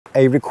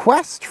a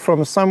request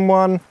from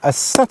someone, a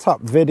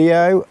setup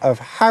video of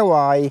how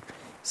I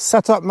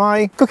set up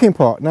my cooking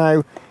pot.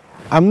 Now,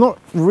 I'm not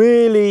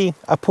really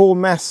a Paul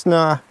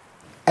Messner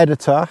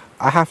editor,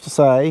 I have to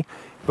say,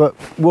 but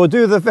we'll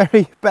do the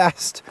very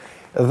best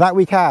that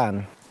we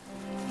can.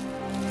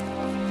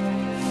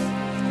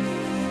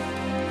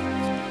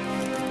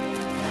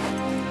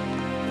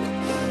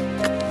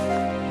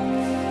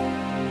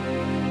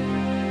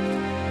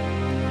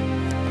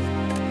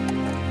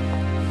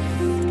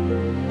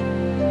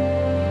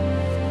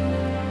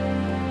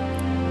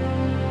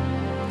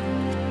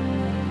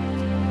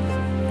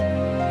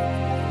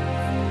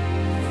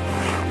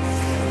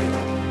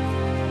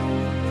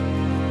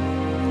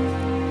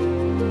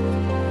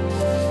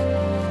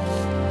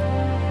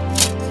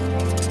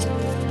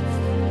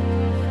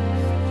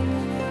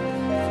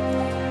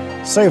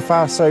 So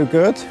far so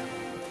good.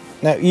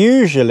 Now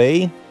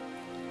usually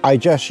I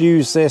just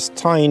use this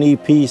tiny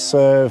piece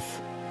of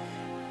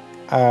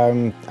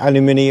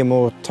aluminium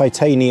or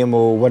titanium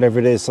or whatever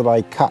it is that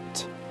I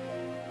cut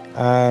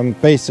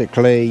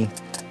basically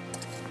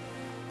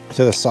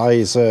to the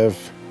size of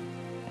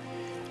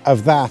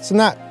that, and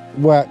that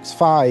works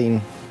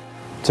fine,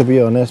 to be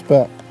honest,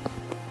 but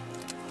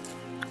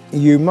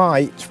you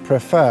might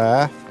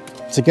prefer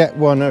to get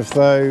one of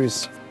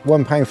those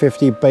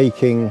 £1.50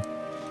 baking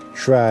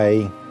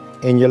tray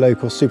in your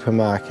local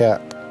supermarket,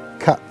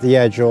 cut the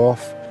edge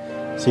off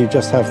so you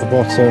just have the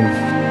bottom.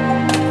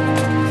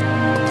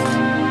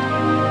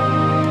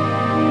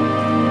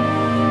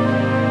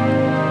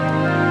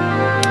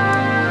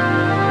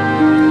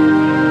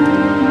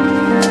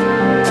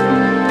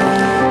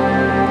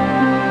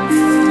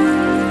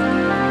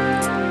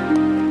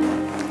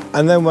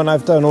 And then when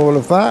I've done all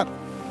of that,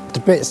 the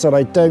bits that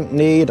I don't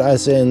need,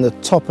 as in the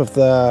top of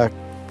the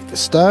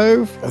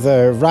stove,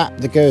 the wrap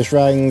that goes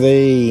around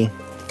the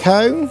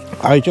cone,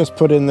 I just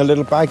put in the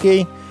little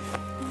baggie,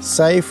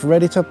 safe,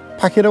 ready to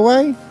pack it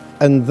away.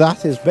 And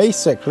that is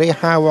basically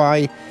how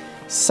I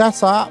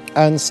set up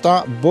and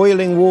start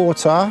boiling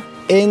water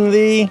in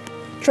the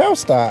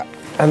Trailstar.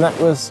 And that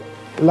was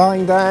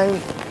lying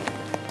down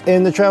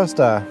in the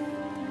Trailstar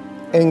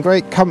in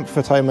great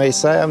comfort, I may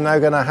say. I'm now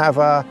going to have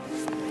a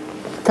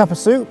cup of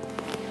soup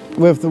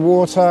with the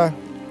water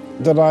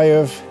that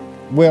I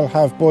will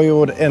have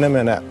boiled in a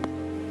minute.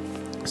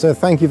 So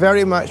thank you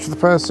very much to the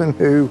person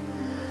who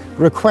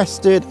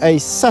requested a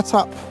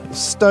setup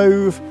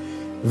stove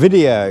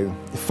video.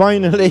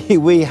 Finally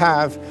we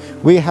have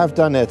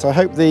done it. I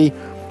hope the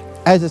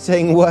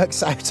editing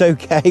works out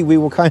okay. We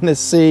will kind of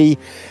see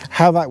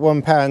how that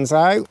one pans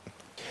out.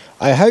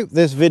 I hope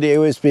this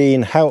video has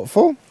been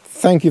helpful.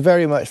 Thank you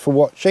very much for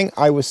watching.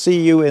 I will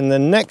see you in the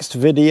next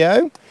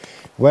video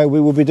where we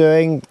will be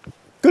doing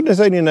goodness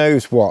only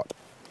knows what.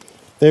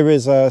 There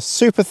is a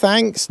super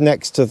thanks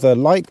next to the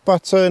like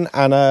button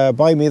and a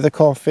buy me the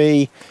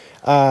coffee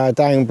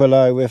down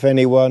below if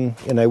anyone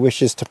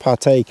wishes to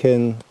partake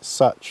in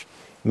such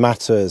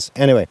matters.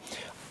 Anyway,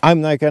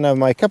 I'm now going to have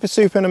my cup of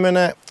soup in a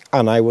minute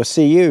and I will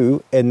see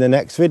you in the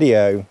next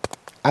video.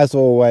 As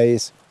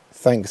always,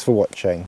 thanks for watching.